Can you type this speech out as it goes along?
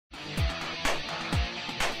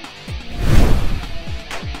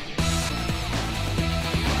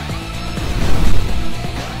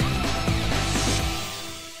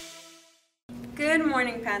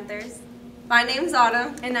morning, Panthers. My name's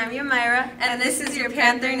Autumn. And I'm Yamira. And this is your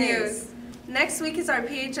Panther News. Next week is our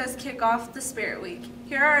PHS kickoff, the Spirit Week.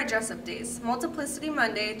 Here are our dress-up days. Multiplicity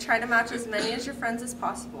Monday, try to match as many as your friends as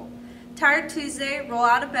possible. Tired Tuesday, roll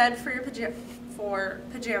out of bed for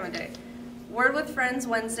Pajama Day. Word with Friends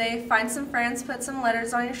Wednesday, find some friends, put some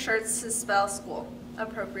letters on your shirts to spell school.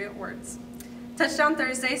 Appropriate words. Touchdown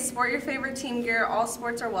Thursday, sport your favorite team gear, all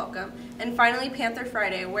sports are welcome. And finally, Panther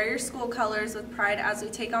Friday, wear your school colors with pride as we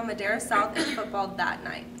take on Madera South in football that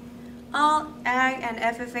night. All Ag and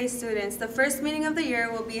FFA students, the first meeting of the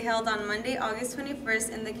year will be held on Monday, August 21st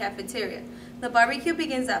in the cafeteria. The barbecue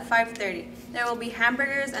begins at 5:30. There will be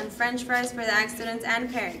hamburgers and french fries for the Ag students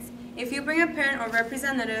and parents. If you bring a parent or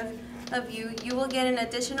representative of you, you will get an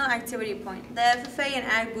additional activity point. The FFA and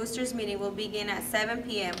Ag Boosters meeting will begin at 7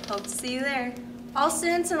 p.m. Hope to see you there. All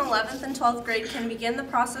students in 11th and 12th grade can begin the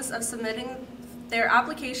process of submitting their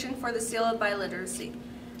application for the Seal of Biliteracy.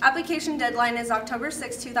 Application deadline is October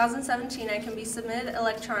 6, 2017 and can be submitted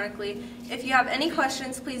electronically. If you have any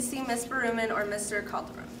questions, please see Ms. Baruman or Mr.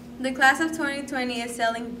 Calderon. The class of 2020 is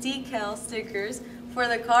selling decal stickers for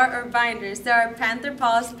the car or binders. There are Panther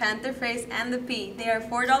Paws, Panther Face, and the P. They are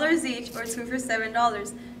 $4 each or 2 for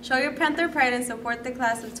 $7. Show your Panther pride and support the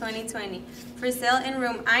class of 2020. For sale in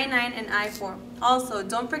room I-9 and I-4. Also,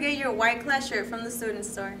 don't forget your white class shirt from the student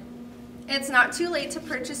store. It's not too late to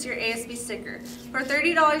purchase your ASB sticker. For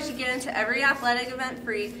 $30, you get into every athletic event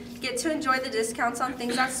free, get to enjoy the discounts on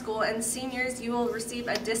things at school, and seniors, you will receive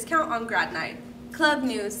a discount on grad night. Club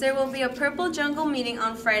news. There will be a Purple Jungle meeting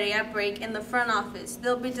on Friday at break in the front office.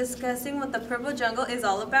 They'll be discussing what the Purple Jungle is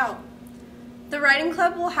all about. The Writing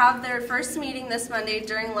Club will have their first meeting this Monday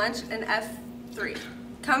during lunch in F3.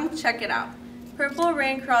 Come check it out. Purple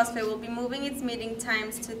Rain CrossFit will be moving its meeting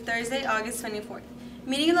times to Thursday, August 24th.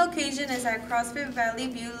 Meeting location is at CrossFit Valley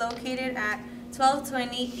View, located at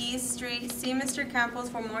 1220 East Street. See Mr. Campos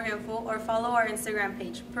for more info or follow our Instagram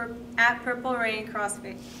page, at Purple Rain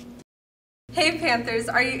CrossFit. Hey Panthers,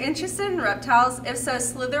 are you interested in reptiles? If so,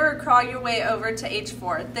 slither or crawl your way over to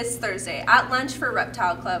H4 this Thursday at lunch for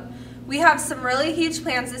Reptile Club. We have some really huge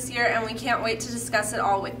plans this year and we can't wait to discuss it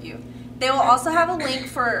all with you. They will also have a link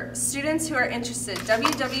for students who are interested,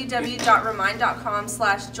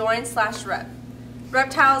 www.remind.com/join/rep.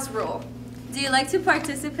 Reptiles rule. Do you like to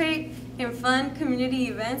participate in fun community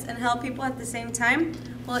events and help people at the same time?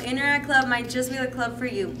 Well, Interact Club might just be the club for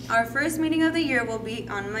you. Our first meeting of the year will be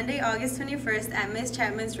on Monday, August 21st at Ms.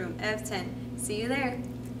 Chapman's room, F10. See you there.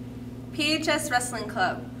 PHS Wrestling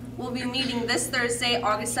Club will be meeting this Thursday,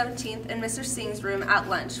 August 17th in Mr. Singh's room at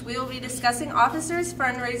lunch. We will be discussing officers,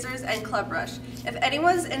 fundraisers, and club rush. If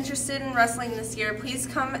anyone is interested in wrestling this year, please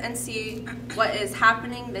come and see what is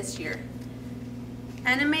happening this year.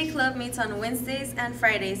 Anime Club meets on Wednesdays and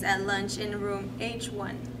Fridays at lunch in room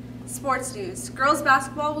H1. Sports news. Girls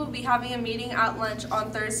basketball will be having a meeting at lunch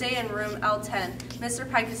on Thursday in room L10, Mr.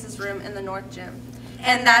 Pikus' room in the North Gym.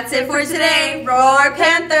 And that's it for today. Roar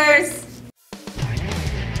Panthers!